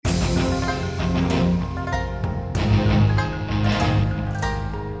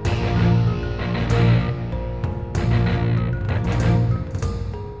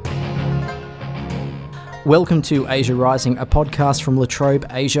Welcome to Asia Rising, a podcast from La Trobe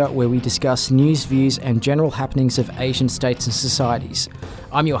Asia, where we discuss news, views and general happenings of Asian states and societies.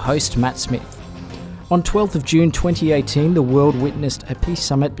 I'm your host, Matt Smith. On 12th of June 2018, the world witnessed a peace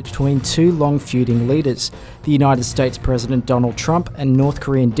summit between two long-feuding leaders, the United States President Donald Trump and North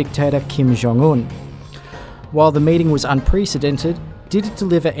Korean dictator Kim Jong-un. While the meeting was unprecedented, did it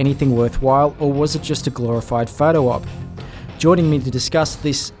deliver anything worthwhile, or was it just a glorified photo op? Joining me to discuss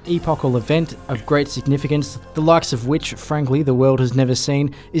this epochal event of great significance, the likes of which, frankly, the world has never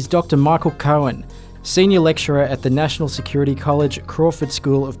seen, is Dr. Michael Cohen, Senior Lecturer at the National Security College, Crawford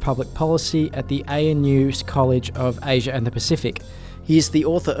School of Public Policy at the ANU College of Asia and the Pacific. He is the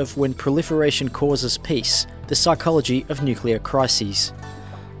author of When Proliferation Causes Peace, The Psychology of Nuclear Crises.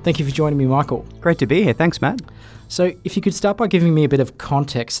 Thank you for joining me, Michael. Great to be here. Thanks, Matt. So, if you could start by giving me a bit of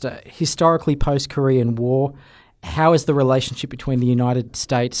context, historically post-Korean War, how has the relationship between the United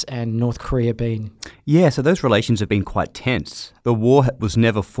States and North Korea been? Yeah, so those relations have been quite tense. The war was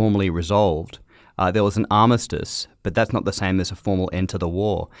never formally resolved. There was an armistice, but that's not the same as a formal end to the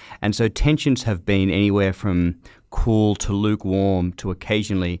war. And so tensions have been anywhere from cool to lukewarm to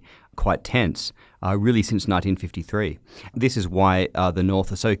occasionally quite tense, really since 1953. This is why the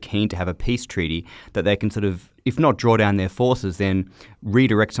North are so keen to have a peace treaty that they can sort of, if not draw down their forces, then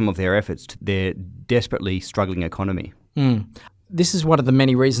redirect some of their efforts to their desperately struggling economy. This is one of the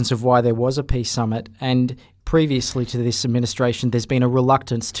many reasons of why there was a peace summit, and previously to this administration, there's been a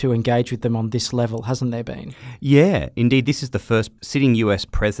reluctance to engage with them on this level, hasn't there been? Yeah, indeed. This is the first sitting US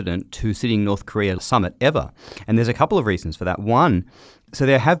president to sitting North Korea summit ever. And there's a couple of reasons for that. One, so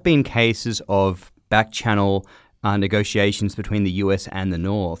there have been cases of back-channel negotiations between the US and the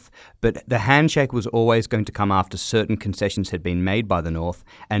North, but the handshake was always going to come after certain concessions had been made by the North,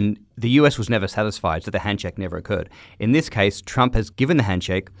 and the US was never satisfied, so the handshake never occurred. In this case, Trump has given the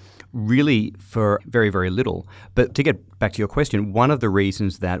handshake really for very, very little. But to get back to your question, one of the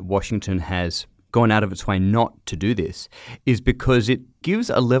reasons that Washington has gone out of its way not to do this is because it gives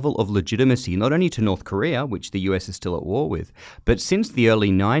a level of legitimacy not only to North Korea, which the US is still at war with, but since the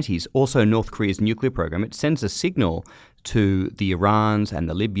early 90s, also North Korea's nuclear program. It sends a signal to the Irans and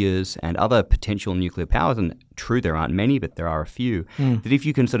the Libyas and other potential nuclear powers, and true, there aren't many, but there are a few, that if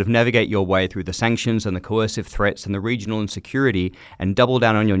you can sort of navigate your way through the sanctions and the coercive threats and the regional insecurity and double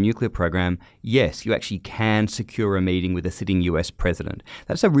down on your nuclear program, yes, you actually can secure a meeting with a sitting US president.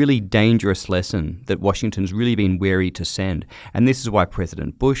 That's a really dangerous lesson that Washington's really been wary to send. And this is why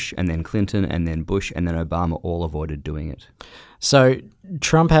President Bush and then Clinton and then Bush and then Obama all avoided doing it. So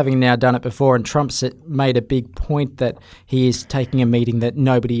Trump having now done it before, and Trump made a big point that he is taking a meeting that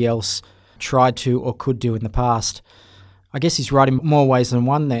nobody else tried to or could do in the past. I guess he's right in more ways than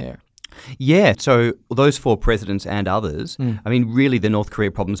one there. Yeah, so those four presidents and others, I mean, really the North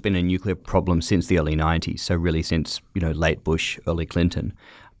Korea problem's been a nuclear problem since the early 90s, so really since, late Bush, early Clinton.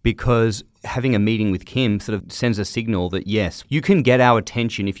 Because having a meeting with Kim sort of sends a signal that, yes, you can get our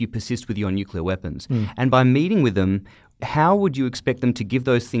attention if you persist with your nuclear weapons. And by meeting with them, how would you expect them to give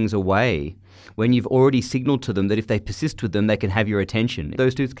those things away when you've already signaled to them that if they persist with them, they can have your attention?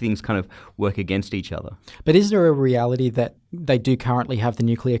 Those two things kind of work against each other. But is there a reality that they do currently have the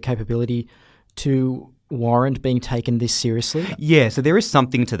nuclear capability to warrant being taken this seriously? Yeah, so there is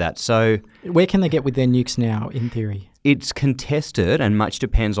something to that. So where can they get with their nukes now, in theory? It's contested, and much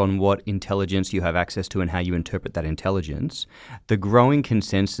depends on what intelligence you have access to and how you interpret that intelligence. The growing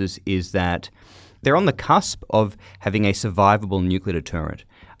consensus is that they're on the cusp of having a survivable nuclear deterrent.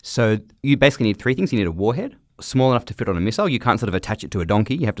 So you basically need three things. You need a warhead, small enough to fit on a missile. You can't sort of attach it to a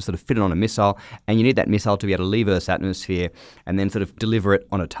donkey. You have to sort of fit it on a missile, and you need that missile to be able to leave Earth's atmosphere and then sort of deliver it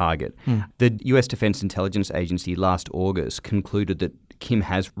on a target. The US Defense Intelligence Agency last August concluded that Kim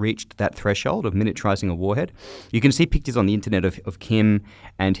has reached that threshold of miniaturizing a warhead. You can see pictures on the internet of Kim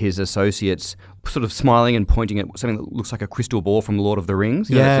and his associates sort of smiling and pointing at something that looks like a crystal ball from Lord of the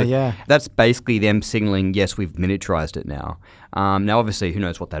Rings. Yeah. That's basically them signaling, yes, we've miniaturized it now. Now, obviously, who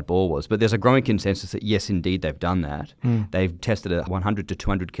knows what that ball was, but there's a growing consensus that, yes, indeed, they've done that. They've tested a 100 to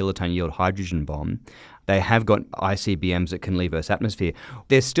 200 kiloton yield hydrogen bomb. They have got ICBMs that can leave Earth's atmosphere.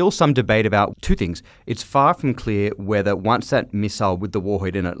 There's still some debate about two things. It's far from clear whether once that missile with the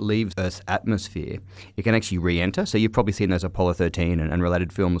warhead in it leaves Earth's atmosphere, it can actually re-enter. So you've probably seen those Apollo 13 and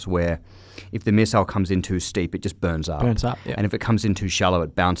related films where if the missile comes in too steep, it just burns up. Yeah. And if it comes in too shallow,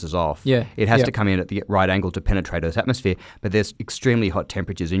 it bounces off. Yeah. It has to come in at the right angle to penetrate Earth's atmosphere. But there's extremely hot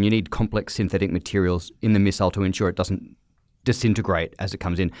temperatures, and you need complex synthetic materials in the missile to ensure it doesn't disintegrate as it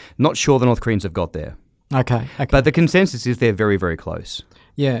comes in. Not sure the North Koreans have got there. Okay. But the consensus is they're very, very close.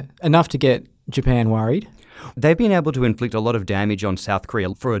 Yeah, enough to get Japan worried. They've been able to inflict a lot of damage on South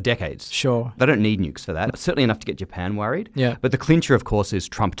Korea for decades. Sure. They don't need nukes for that. Certainly enough to get Japan worried. Yeah. But the clincher, of course, is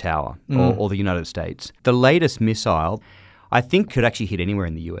Trump Tower or the United States. The latest missile, I think, could actually hit anywhere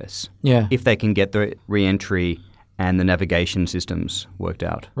in the US. Yeah. If they can get the re-entry and the navigation systems worked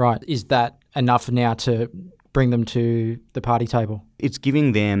out. Right. Is that enough now to bring them to the party table? It's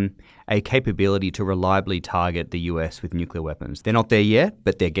giving them a capability to reliably target the US with nuclear weapons. They're not there yet,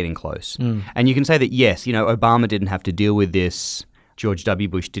 but they're getting close. And you can say that, yes, Obama didn't have to deal with this. George W.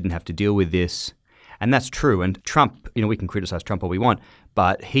 Bush didn't have to deal with this. And that's true. And Trump, we can criticize Trump all we want,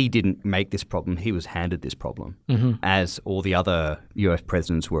 but he didn't make this problem. He was handed this problem, as all the other US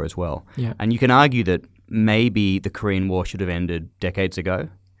presidents were as well. Yeah. And you can argue that maybe the Korean War should have ended decades ago.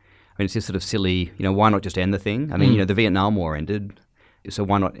 I mean, it's just sort of silly, why not just end the thing? I mean, the Vietnam War ended, so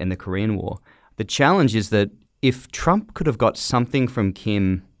why not end the Korean War? The challenge is that if Trump could have got something from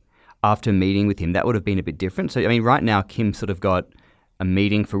Kim after meeting with him, that would have been a bit different. So, I mean, right now, Kim sort of got a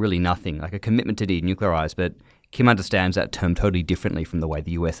meeting for really nothing, like a commitment to denuclearize, but Kim understands that term totally differently from the way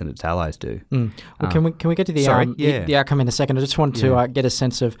the US and its allies do. Well, can we get to the outcome in a second? I just want to get a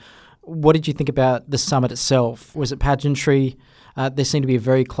sense of what did you think about the summit itself? Was it pageantry? There seemed to be a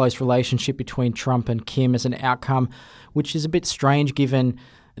very close relationship between Trump and Kim as an outcome, which is a bit strange given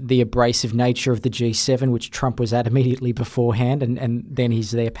the abrasive nature of the G7, which Trump was at immediately beforehand, and then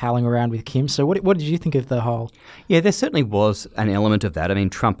he's there palling around with Kim. So what did you think of the whole? Yeah, there certainly was an element of that. I mean,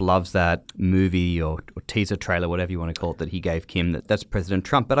 Trump loves that movie or teaser trailer, whatever you want to call it, that he gave Kim. That's President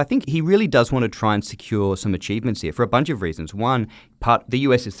Trump. But I think he really does want to try and secure some achievements here for a bunch of reasons. One, the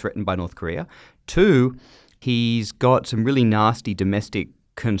US is threatened by North Korea. Two, he's got some really nasty domestic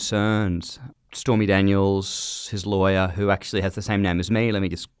concerns. Stormy Daniels, his lawyer, who actually has the same name as me,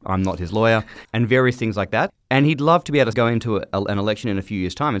 I'm not his lawyer, and various things like that. And he'd love to be able to go into an election in a few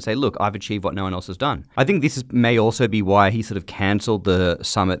years' time and say, look, I've achieved what no one else has done. I think this may also be why he sort of cancelled the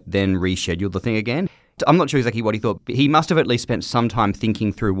summit, then rescheduled the thing again. I'm not sure exactly what he thought, but he must have at least spent some time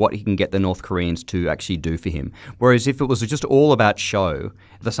thinking through what he can get the North Koreans to actually do for him. Whereas if it was just all about show,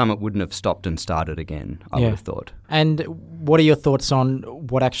 the summit wouldn't have stopped and started again, I would have thought. And what are your thoughts on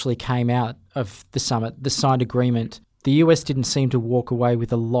what actually came out of the summit, the signed agreement? The US didn't seem to walk away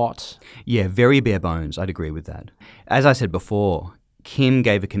with a lot. Yeah, very bare bones. I'd agree with that. As I said before, Kim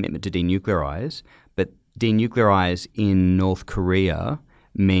gave a commitment to denuclearize, but denuclearize in North Korea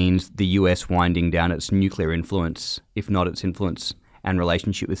means the US winding down its nuclear influence, if not its influence and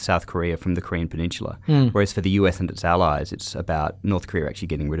relationship with South Korea from the Korean Peninsula. Whereas for the US and its allies, it's about North Korea actually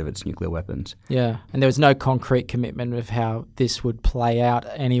getting rid of its nuclear weapons. Yeah, and there was no concrete commitment of how this would play out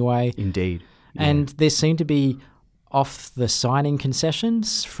anyway. Indeed. Yeah. And there seemed to be off the signing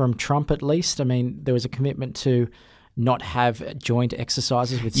concessions from Trump at least. I mean, there was a commitment to not have joint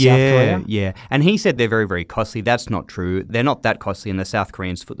exercises with South Korea. Yeah. And he said they're very, very costly. That's not true. They're not that costly, and the South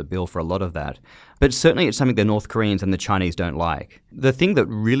Koreans foot the bill for a lot of that. But certainly it's something the North Koreans and the Chinese don't like. The thing that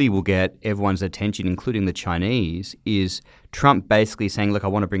really will get everyone's attention, including the Chinese, is Trump basically saying, look, I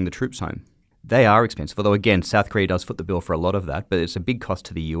want to bring the troops home. They are expensive, although, again, South Korea does foot the bill for a lot of that, but it's a big cost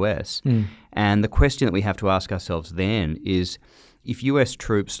to the US. And the question that we have to ask ourselves then is, if US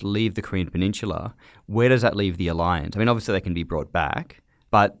troops leave the Korean Peninsula, where does that leave the alliance? I mean, obviously they can be brought back,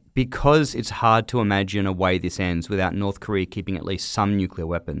 but because it's hard to imagine a way this ends without North Korea keeping at least some nuclear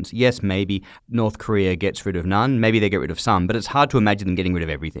weapons. Yes, maybe North Korea gets rid of none, maybe they get rid of some, but it's hard to imagine them getting rid of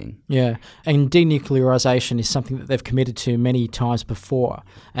everything. Yeah, and denuclearization is something that they've committed to many times before,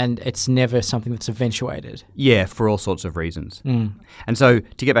 and it's never something that's eventuated. Yeah, for all sorts of reasons. And so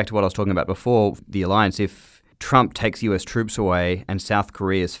to get back to what I was talking about before, the alliance, if Trump takes US troops away and South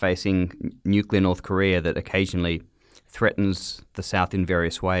Korea is facing nuclear North Korea that occasionally threatens the South in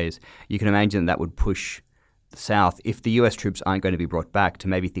various ways, you can imagine that would push the South, if the US troops aren't going to be brought back, to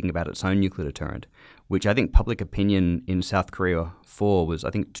maybe thinking about its own nuclear deterrent, which I think public opinion in South Korea was, I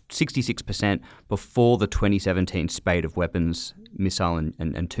think, 66% before the 2017 spate of weapons, missile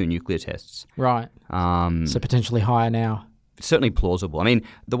and two nuclear tests. Right. So potentially higher now. Certainly plausible. I mean,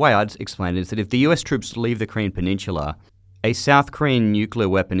 the way I'd explain it is that if the US troops leave the Korean Peninsula, a South Korean nuclear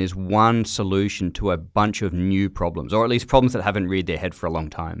weapon is one solution to a bunch of new problems, or at least problems that haven't reared their head for a long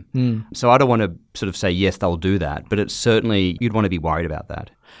time. So I don't want to sort of say, yes, they'll do that, but it's certainly, you'd want to be worried about that.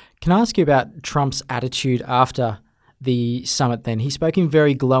 Can I ask you about Trump's attitude after the summit then? He spoke in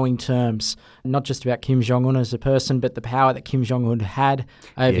very glowing terms, not just about Kim Jong-un as a person, but the power that Kim Jong-un had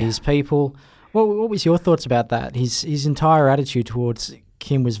over his people. What was your thoughts about that? His entire attitude towards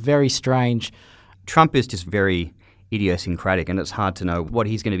Kim was very strange. Trump is just very idiosyncratic, and it's hard to know what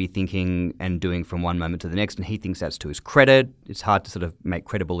he's going to be thinking and doing from one moment to the next, and he thinks that's to his credit. It's hard to sort of make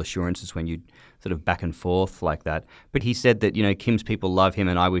credible assurances when you sort of back and forth like that. But he said that, Kim's people love him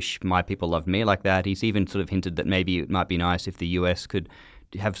and I wish my people loved me like that. He's even sort of hinted that maybe it might be nice if the US could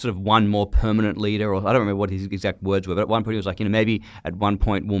have sort of one more permanent leader, or I don't remember what his exact words were, but at one point he was like, maybe at one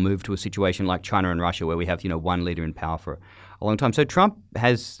point we'll move to a situation like China and Russia where we have, one leader in power for a long time. So Trump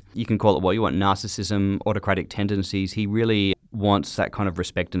has, you can call it what you want, narcissism, autocratic tendencies. He really wants that kind of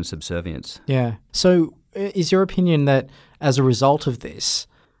respect and subservience. Yeah. So is your opinion that as a result of this,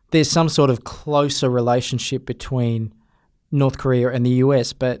 there's some sort of closer relationship between North Korea and the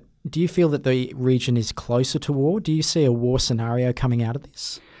US, but do you feel that the region is closer to war? Do you see a war scenario coming out of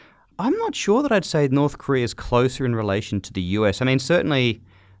this? I'm not sure that I'd say North Korea is closer in relation to the US. I mean, certainly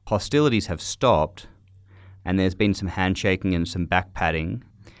hostilities have stopped and there's been some handshaking and some backpatting.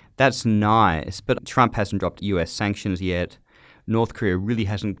 That's nice, but Trump hasn't dropped US sanctions yet. North Korea really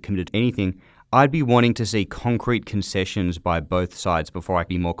hasn't committed anything. I'd be wanting to see concrete concessions by both sides before I'd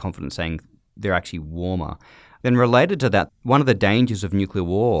be more confident saying they're actually warmer. Then related to that, one of the dangers of nuclear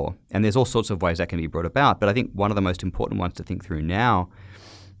war, and there's all sorts of ways that can be brought about, but I think one of the most important ones to think through now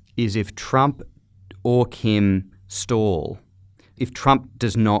is if Trump or Kim stall, if Trump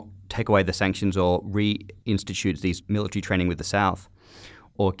does not take away the sanctions or reinstitutes these military training with the South,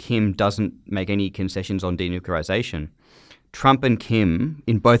 or Kim doesn't make any concessions on denuclearization, Trump and Kim,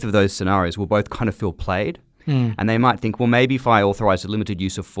 in both of those scenarios, will both kind of feel played. And they might think, well, maybe if I authorize a limited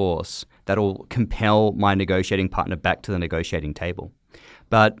use of force, that'll compel my negotiating partner back to the negotiating table.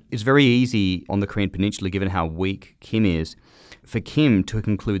 But it's very easy on the Korean Peninsula, given how weak Kim is, for Kim to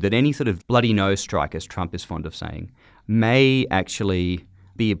conclude that any sort of bloody nose strike, as Trump is fond of saying, may actually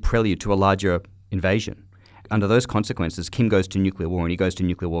be a prelude to a larger invasion. Under those consequences, Kim goes to nuclear war, and he goes to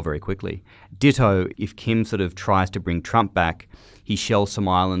nuclear war very quickly. Ditto, if Kim sort of tries to bring Trump back, he shells some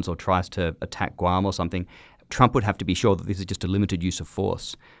islands or tries to attack Guam or something, Trump would have to be sure that this is just a limited use of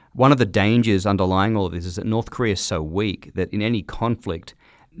force. One of the dangers underlying all of this is that North Korea is so weak that in any conflict,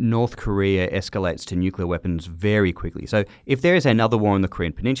 North Korea escalates to nuclear weapons very quickly. So if there is another war on the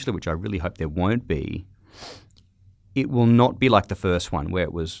Korean Peninsula, which I really hope there won't be, it will not be like the first one where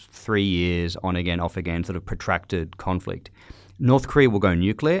it was 3 years on again, off again, sort of protracted conflict. North Korea will go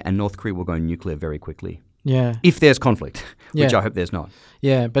nuclear, and North Korea will go nuclear very quickly. Yeah. If there's conflict, which I hope there's not.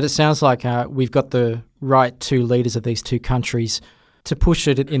 Yeah, but it sounds like we've got the right two leaders of these two countries to push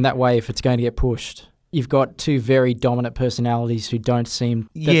it in that way if it's going to get pushed. You've got two very dominant personalities who don't seem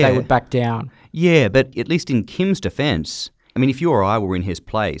that they would back down. Yeah, but at least in Kim's defense, I mean, if you or I were in his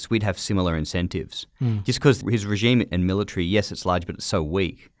place, we'd have similar incentives. Just because his regime and military, yes, it's large, but it's so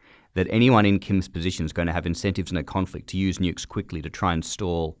weak that anyone in Kim's position is going to have incentives in a conflict to use nukes quickly to try and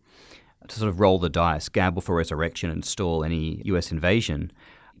stall, to sort of roll the dice, gamble for resurrection and stall any US invasion.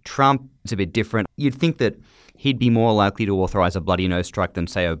 Trump is a bit different. You'd think that he'd be more likely to authorize a bloody nose strike than,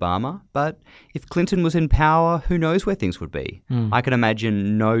 say, Obama. But if Clinton was in power, who knows where things would be? I can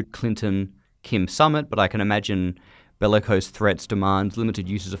imagine no Clinton-Kim summit, but I can imagine bellicose threats, demands, limited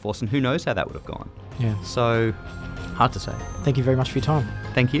uses of force, and who knows how that would have gone. Yeah. So, hard to say. Thank you very much for your time.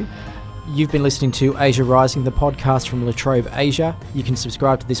 Thank you. You've been listening to Asia Rising, the podcast from La Trobe Asia. You can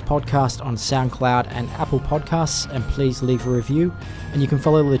subscribe to this podcast on SoundCloud and Apple Podcasts, and please leave a review. And you can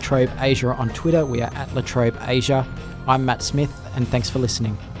follow La Trobe Asia on Twitter. We are at La Trobe Asia. I'm Matt Smith, and thanks for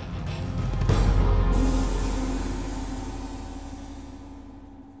listening.